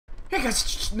Hey guys,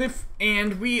 Sniff,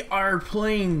 and we are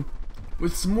playing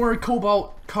with some more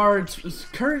Cobalt cards.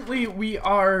 Currently, we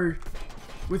are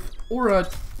with Aura.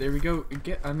 There we go.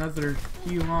 Get another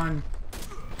heal on.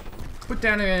 Put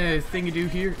down a thing-a-do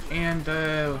here, and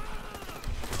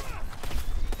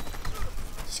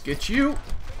let's get you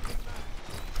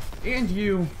and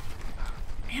you,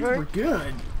 and we're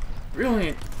good.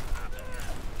 Brilliant.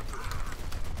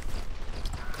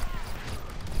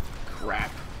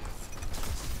 Crap.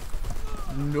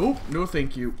 Nope, no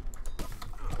thank you.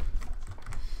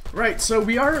 Right, so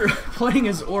we are playing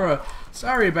as Aura.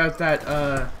 Sorry about that,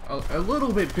 a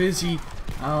little bit busy.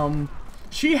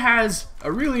 She has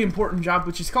a really important job,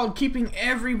 which is called keeping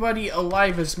everybody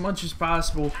alive as much as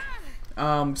possible.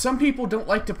 Some people don't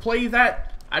like to play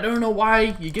that. I don't know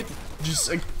why. You get just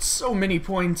like so many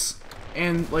points,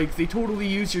 and like they totally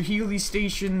use your Healy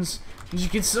stations, and you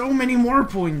get so many more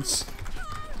points.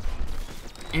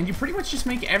 And you pretty much just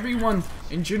make everyone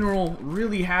in general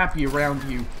really happy around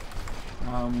you.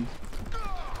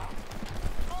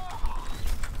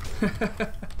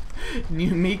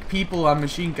 You make people on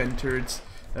machine gun turrets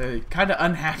kind of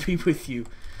unhappy with you.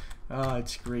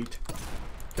 It's great.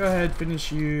 Go ahead,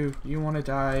 finish you. You want to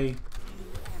die.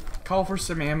 Call for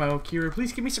some ammo. Kira,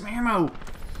 please give me some ammo.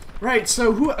 Right,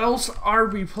 so who else are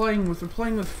we playing with? We're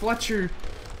playing with Fletcher,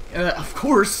 of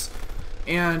course.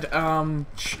 And,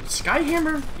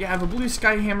 Skyhammer? Yeah, I have a blue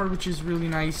Skyhammer, which is really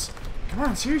nice. Come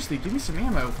on, seriously, give me some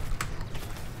ammo.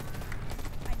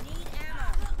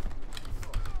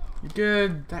 You're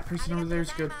good. That person over there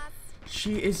is good.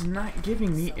 She is not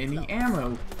giving me any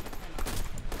ammo.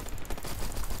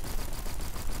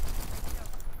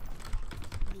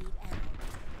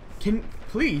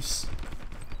 Please?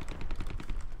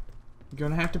 You're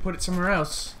gonna have to put it somewhere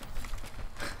else.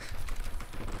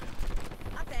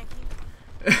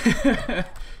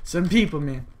 Some people,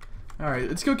 man. Alright,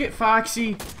 let's go get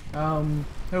Foxy.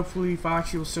 Hopefully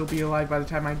Foxy will still be alive by the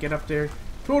time I get up there.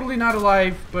 Totally not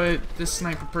alive, but this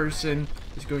sniper person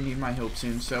is going to need my help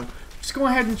soon. So, just go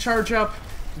ahead and charge up,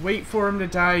 wait for him to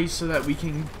die so that we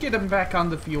can get him back on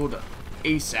the field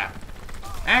ASAP.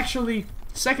 Actually,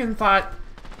 second thought,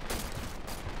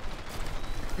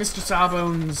 Mr.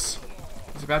 Sawbones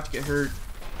is about to get hurt.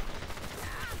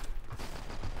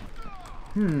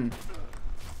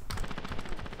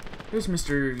 There's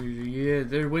Mr. Yeah,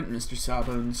 there went Mr.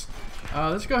 Sawbones.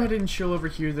 Let's go ahead and chill over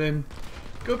here then.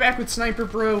 Go back with Sniper,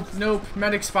 bro. Nope,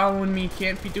 medic's following me.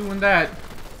 Can't be doing that.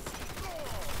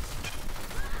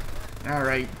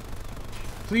 Alright.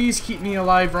 Please keep me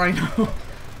alive, Rhino.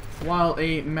 While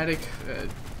a medic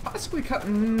possibly cut.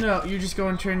 No, you're just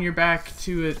going to turn your back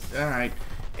to it. Alright.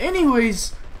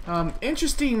 Anyways,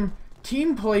 interesting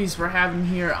team plays we're having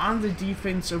here on the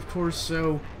defense, of course,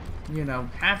 so, you know,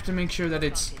 have to make sure that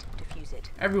it's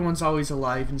everyone's always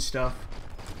alive and stuff.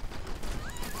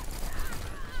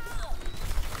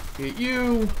 Get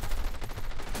you.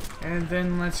 And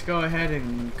then let's go ahead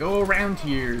and go around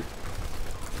here.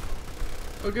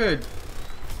 Oh, good.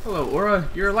 Hello, Aura.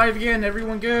 You're alive again.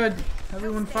 Everyone good?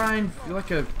 Everyone fine? You're like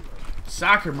a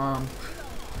soccer mom.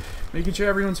 Making sure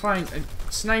everyone's fine.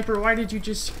 Sniper, why did you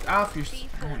just off your...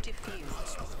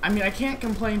 I mean, I can't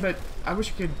complain, but I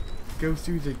wish I could go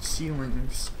through the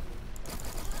ceilings.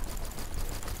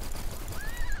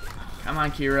 Come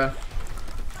on, Kira.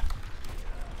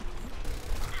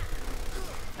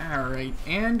 Alright,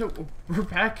 and we're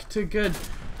back to good.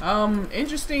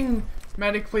 Interesting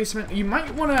medic placement. You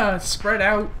might want to spread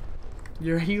out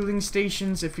your healing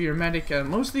stations if you're a medic,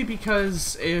 mostly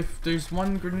because if there's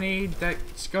one grenade,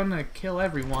 that's gonna kill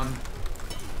everyone.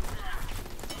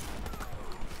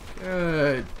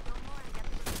 Good.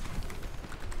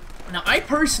 Now, I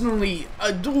personally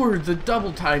adore the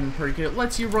double time perk. It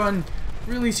lets you run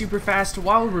really super fast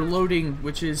while reloading,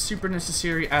 which is super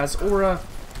necessary as Aura.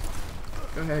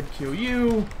 Go ahead, kill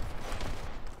you.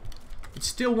 It's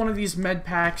still one of these med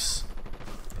packs.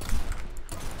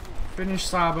 Finish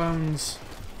Sawbones.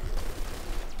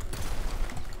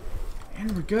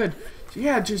 And we're good. So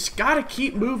yeah, just gotta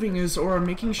keep moving as Aura,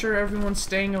 making sure everyone's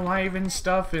staying alive and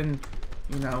stuff, and,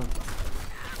 you know,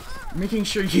 making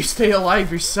sure you stay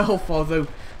alive yourself, although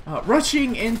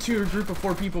rushing into a group of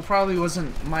 4 people probably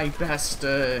wasn't my best,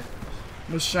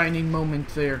 most shining moment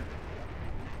there.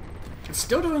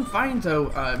 Still doing fine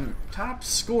though. Top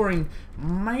scoring.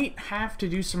 Might have to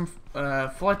do some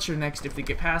Fletcher next if they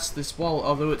get past this wall,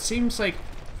 although it seems like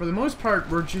for the most part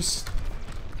we're just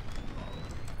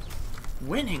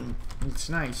winning. It's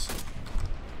nice.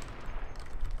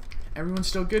 Everyone's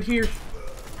still good here?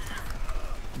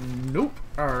 Nope.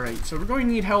 Alright, so we're going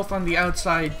to need health on the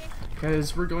outside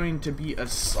because we're going to be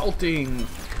assaulting.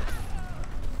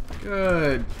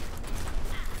 Good.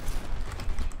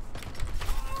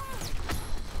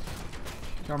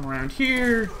 Come around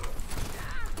here.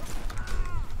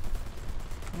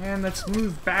 And let's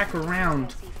move back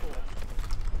around.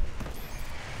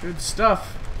 Good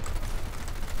stuff.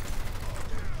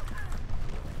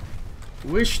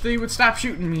 Wish they would stop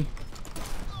shooting me.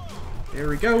 There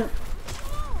we go.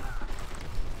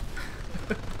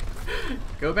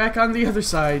 Go back on the other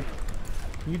side.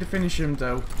 Need to finish him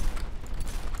though.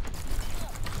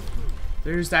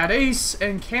 There's that ace,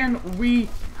 and can we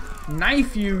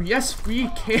knife you? Yes, we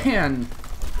can.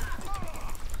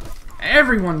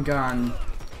 Everyone gone.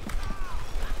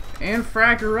 And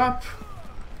fragger up.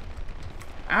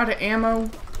 Out of ammo.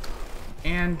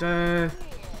 And C4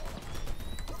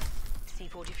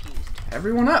 diffused.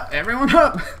 Everyone up! Everyone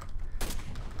up!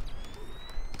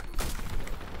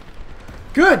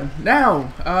 Good!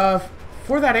 Now,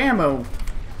 for that ammo.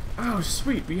 Oh,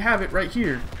 sweet. We have it right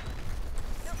here.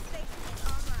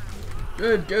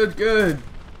 Good, good, good.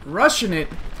 Rushing it.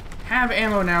 Have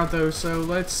ammo now, though, so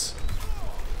let's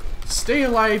stay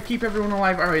alive, keep everyone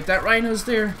alive. Alright, that rhino's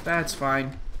there. That's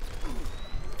fine.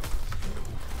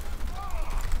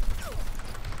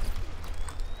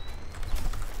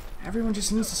 Everyone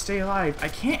just needs to stay alive. I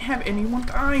can't have anyone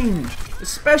dying.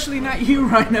 Especially not you,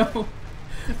 Rhino.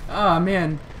 Ah,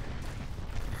 man.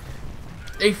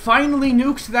 They finally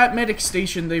nuked that medic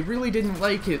station. They really didn't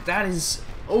like it. That is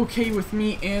okay with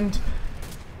me, and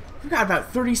we've got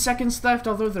about 30 seconds left,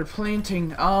 although they're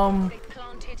planting.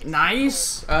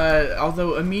 Nice.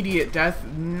 Although immediate death,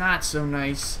 not so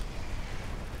nice.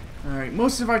 Alright,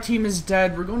 most of our team is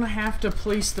dead. We're going to have to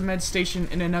place the med station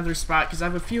in another spot, because I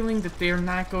have a feeling that they're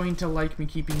not going to like me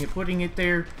putting it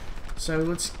there. So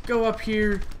let's go up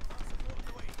here.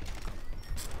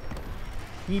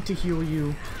 Need to heal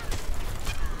you.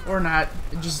 Or not.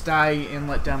 Just die and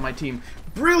let down my team.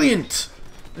 Brilliant!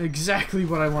 Exactly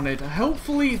what I wanted.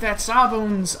 Hopefully that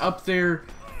Sawbones up there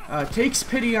takes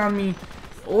pity on me.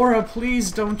 Aura,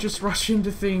 please don't just rush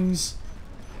into things.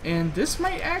 And this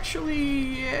might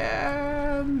actually,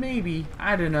 maybe.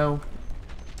 I don't know.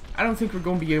 I don't think we're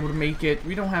going to be able to make it.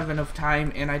 We don't have enough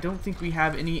time, and I don't think we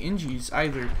have any Ingies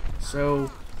either.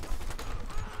 So,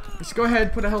 let's go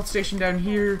ahead, put a health station down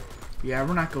here. Yeah,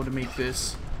 we're not going to make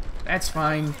this. That's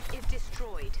fine.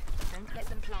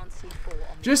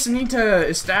 Just need to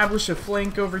establish a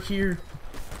flank over here.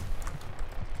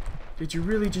 Did you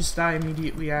really just die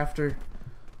immediately after?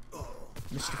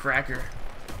 Mr. Fracker.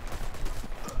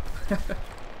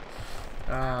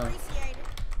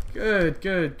 Good,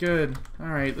 good, good.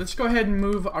 Alright, let's go ahead and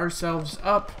move ourselves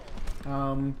up.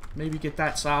 Maybe get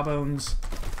that Sawbones.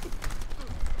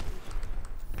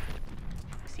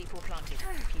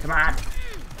 Come on!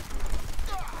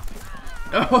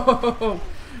 Oh!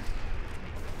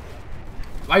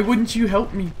 Why wouldn't you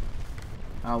help me?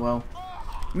 Oh well.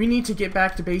 We need to get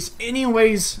back to base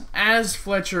anyways, as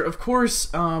Fletcher. Of course,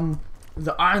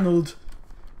 the Arnold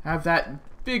have that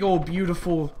big old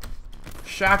beautiful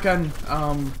shotgun.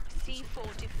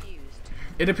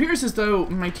 It appears as though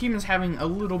my team is having a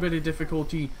little bit of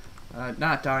difficulty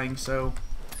not dying, so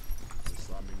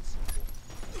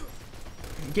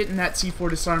getting that C4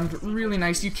 disarmed, really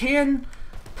nice. You can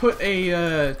put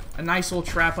a nice little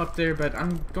trap up there, but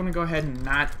I'm going to go ahead and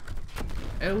not,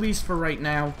 at least for right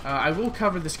now. I will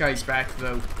cover this guy's back,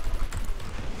 though.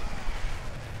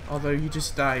 Although you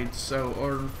just died, so,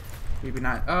 or maybe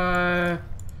not.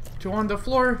 Two on the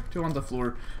floor, two on the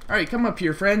floor. Alright, come up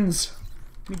here, friends.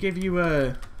 Let me give you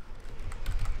a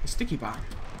sticky bomb.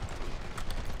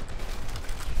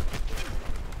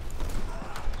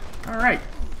 Alright.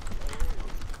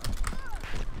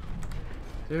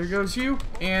 There goes you,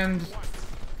 and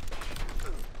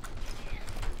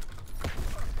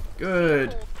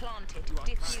good.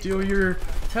 Steal your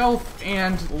health,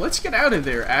 and let's get out of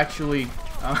there, actually.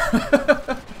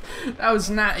 That was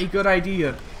not a good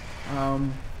idea.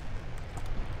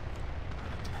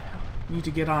 Need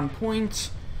to get on point.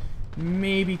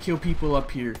 Maybe kill people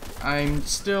up here. I'm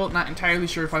still not entirely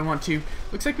sure if I want to.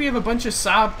 Looks like we have a bunch of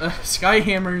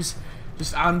Skyhammers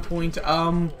just on point.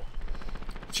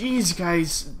 Jeez,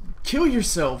 guys, kill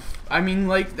yourself. I mean,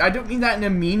 like, I don't mean that in a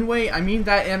mean way. I mean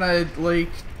that in a, like,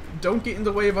 don't get in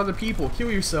the way of other people. Kill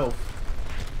yourself.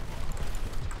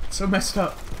 It's so messed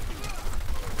up.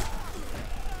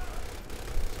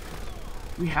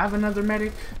 We have another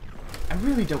medic. I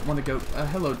really don't want to go.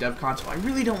 Hello, Dev Console. I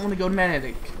really don't want to go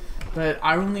medic, but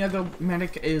our only other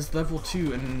medic is level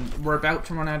 2, and we're about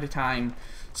to run out of time.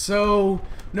 So,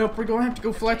 nope, we're going to have to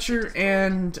go Fletcher,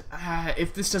 and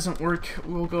if this doesn't work,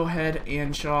 we'll go ahead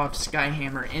and show off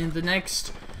Skyhammer in the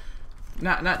next,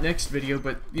 not next video,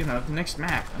 but, you know, the next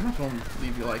map. I'm not going to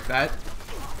leave you like that.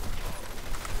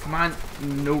 Come on.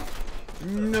 Nope.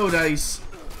 No dice.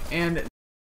 And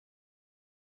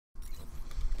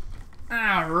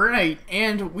alright,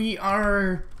 and we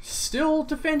are still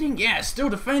defending. Yeah, still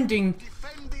defending.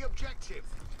 Defend the objective.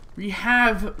 We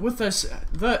have with us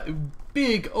the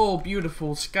big, oh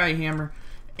beautiful Skyhammer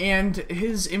and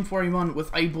his M41 with,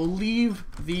 I believe,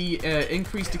 the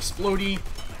increased explodey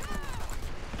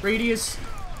radius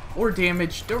or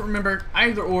damage. Don't remember,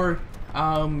 either or.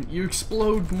 You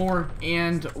explode more,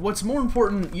 and what's more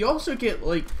important, you also get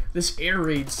like this air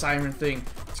raid siren thing.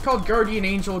 It's called Guardian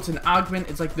Angel. It's an augment.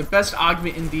 It's like the best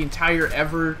augment in the entire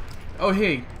ever. Oh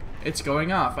hey, it's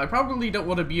going off. I probably don't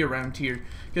want to be around here,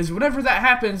 because whenever that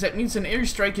happens, that means an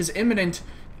airstrike is imminent,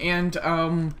 and you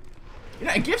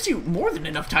know, it gives you more than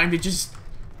enough time to just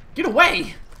get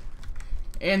away.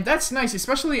 And that's nice,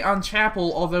 especially on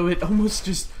Chapel, although it almost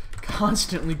just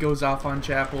constantly goes off on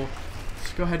Chapel.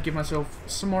 Let's go ahead and give myself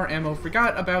some more ammo.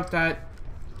 Forgot about that.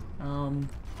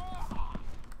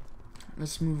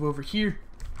 Let's move over here.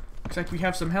 Looks like we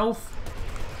have some health.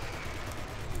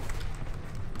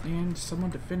 And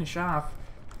someone to finish off.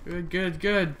 Good, good,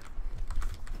 good.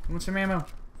 You want some ammo?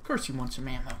 Of course you want some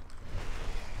ammo.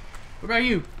 What about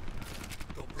you?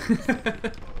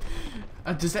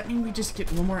 Does that mean we just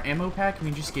get one more ammo pack and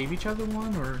we just gave each other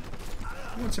one? Or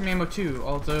you want some ammo too,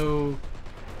 although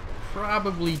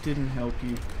probably didn't help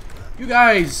you. You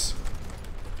guys!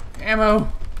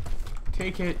 Ammo!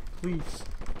 Take it, please.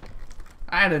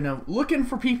 I don't know. Looking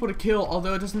for people to kill,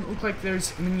 although it doesn't look like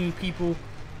there's many people.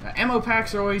 Ammo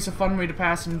packs are always a fun way to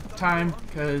pass some time,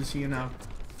 because, you know,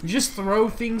 you just throw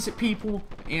things at people,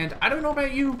 and I don't know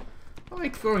about you, I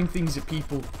like throwing things at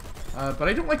people, but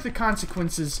I don't like the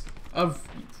consequences of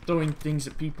throwing things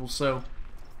at people, so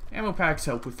ammo packs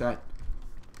help with that.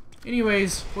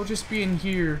 Anyways, we'll just be in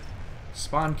here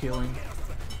spawn killing.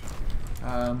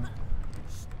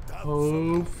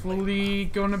 Hopefully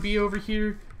gonna be over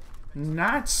here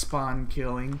not spawn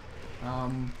killing.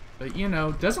 But you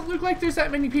know, doesn't look like there's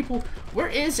that many people. Where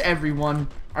is everyone?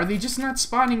 Are they just not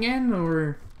spawning in,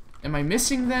 or am I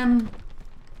missing them?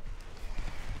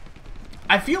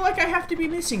 I feel like I have to be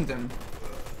missing them.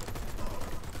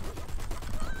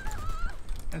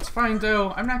 That's fine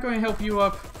though. I'm not going to help you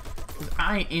up, because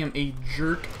I am a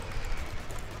jerk.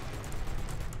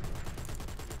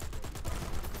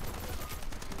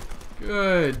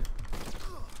 Good.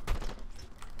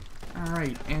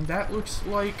 Alright, and that looks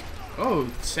like...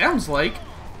 Oh, sounds like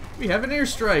we have an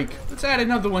airstrike. Let's add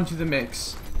another one to the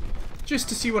mix, just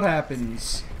to see what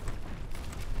happens.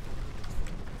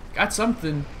 Got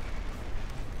something.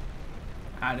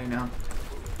 I don't know.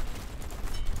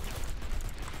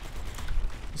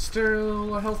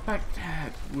 Still a health pack?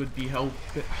 That would be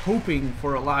hoping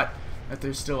for a lot that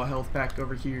there's still a health pack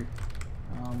over here.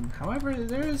 However,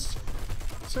 there is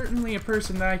certainly a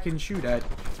person that I can shoot at.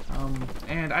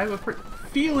 And I have a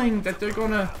feeling that they're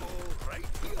gonna...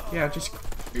 Yeah, just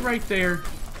be right there.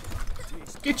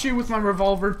 Get you with my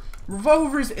revolver.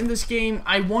 Revolvers in this game,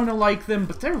 I wanna like them,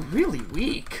 but they're really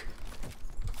weak.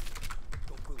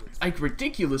 Like,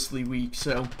 ridiculously weak,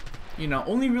 so... You know,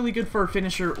 only really good for a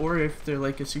finisher, or if they're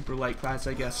like a super light class,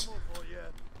 I guess.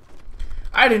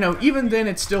 I don't know, even then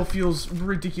it still feels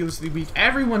ridiculously weak.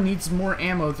 Everyone needs more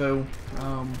ammo, though.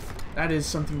 That is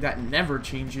something that never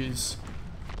changes.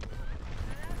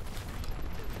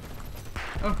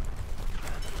 Oh.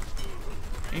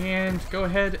 And go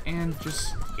ahead and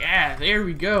just... Yeah, there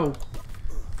we go.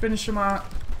 Finish him off.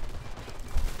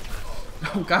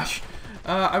 Oh, gosh.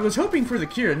 I was hoping for the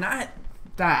cure, not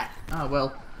that. Oh,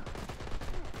 well.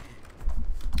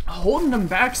 Holding them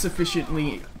back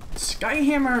sufficiently.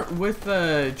 Skyhammer with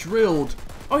drilled.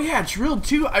 Oh yeah, drilled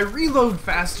too. I reload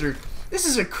faster. This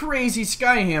is a crazy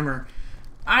Skyhammer.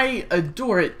 I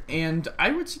adore it, and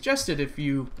I would suggest it if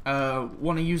you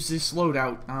want to use this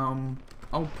loadout.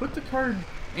 I'll put the card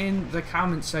in the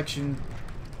comment section.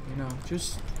 You know,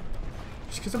 just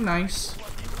because I'm nice.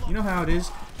 You know how it is.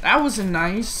 That was a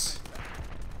nice.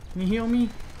 Can you heal me?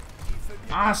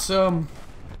 Awesome.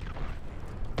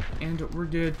 And we're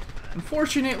good.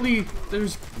 Unfortunately,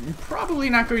 there's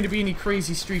probably not going to be any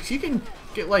crazy streaks. You can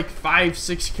get like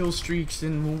 5-6 kill streaks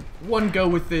in one go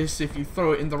with this if you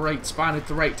throw it in the right spot at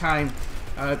the right time.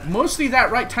 Mostly that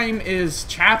right time is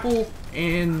Chapel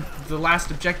and the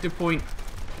last objective point.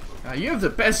 You have the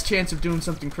best chance of doing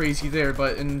something crazy there,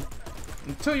 but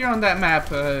until you're on that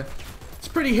map, it's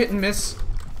pretty hit and miss.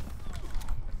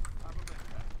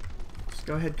 Just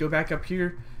go ahead, go back up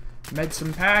here, med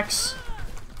some packs.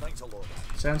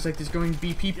 Sounds like there's going to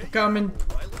be people coming.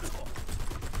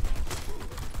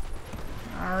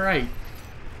 Alright.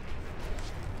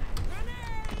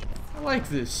 I like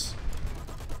this.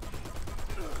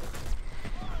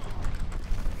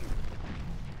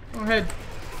 Go ahead.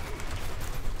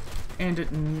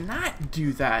 And not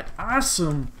do that.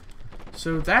 Awesome.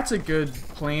 So that's a good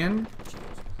plan.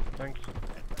 Thanks.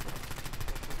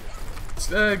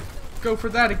 Let's go for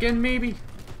that again, maybe.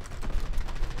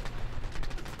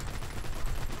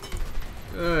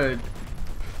 Good.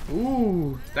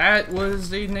 Ooh, that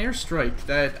was an airstrike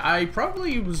that I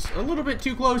probably was a little bit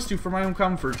too close to for my own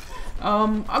comfort.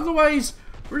 Otherwise,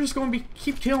 we're just going to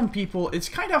keep killing people. It's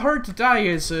kind of hard to die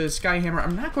as a Skyhammer.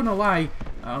 I'm not going to lie.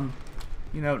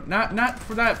 You know, not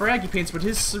for that braggy pants, but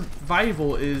his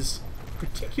survival is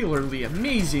particularly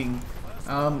amazing.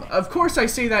 Of course I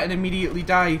say that and immediately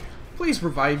die. Please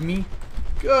revive me.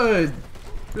 Good.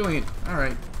 Brilliant.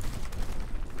 Alright.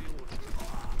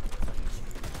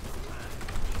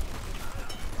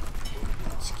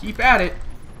 Let's keep at it.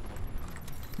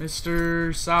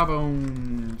 Mr.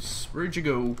 Sawbones. Where'd you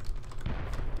go?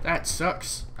 That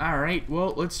sucks. Alright,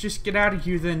 well, let's just get out of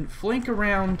here then. Flank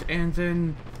around and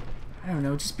then, I don't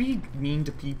know, just be mean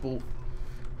to people.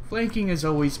 Flanking is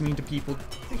always mean to people.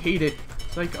 I hate it.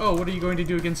 It's like, oh, what are you going to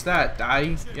do against that?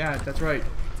 Die? Yeah, that's right.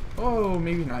 Oh,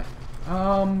 maybe not.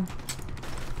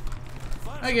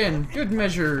 Again, good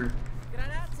measure.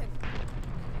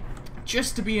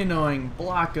 Just to be annoying.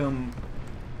 Block them.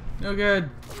 No good.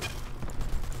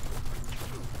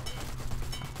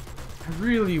 I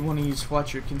really want to use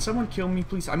Fletcher. Can someone kill me,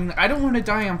 please? I mean, I don't want to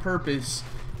die on purpose,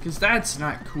 because that's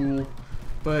not cool.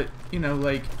 But, you know,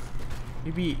 like,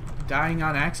 maybe dying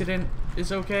on accident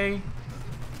is okay.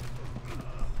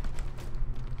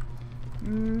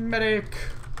 Medic.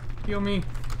 Heal me.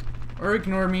 Or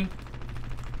ignore me.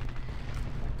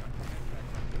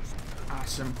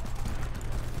 Awesome.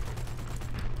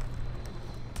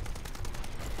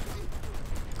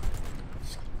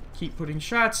 Just keep putting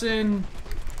shots in.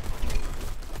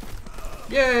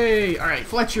 Yay! Alright,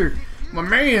 Fletcher, my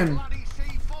man!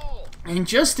 And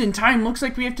just in time, looks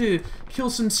like we have to kill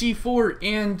some C4,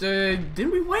 and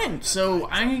then we win. So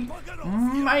I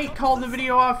might call the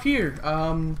video off here.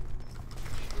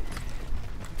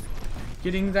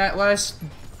 Getting that last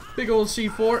big old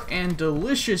C4, and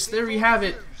delicious. There we have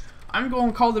it. I'm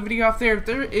going to call the video off there.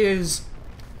 There is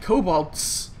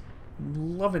Cobalt's.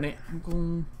 Loving it. I'm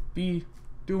going to be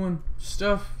doing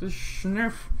stuff. This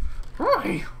Sniff.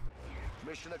 Hi.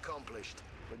 Mission accomplished,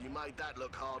 but you made that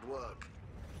look hard work.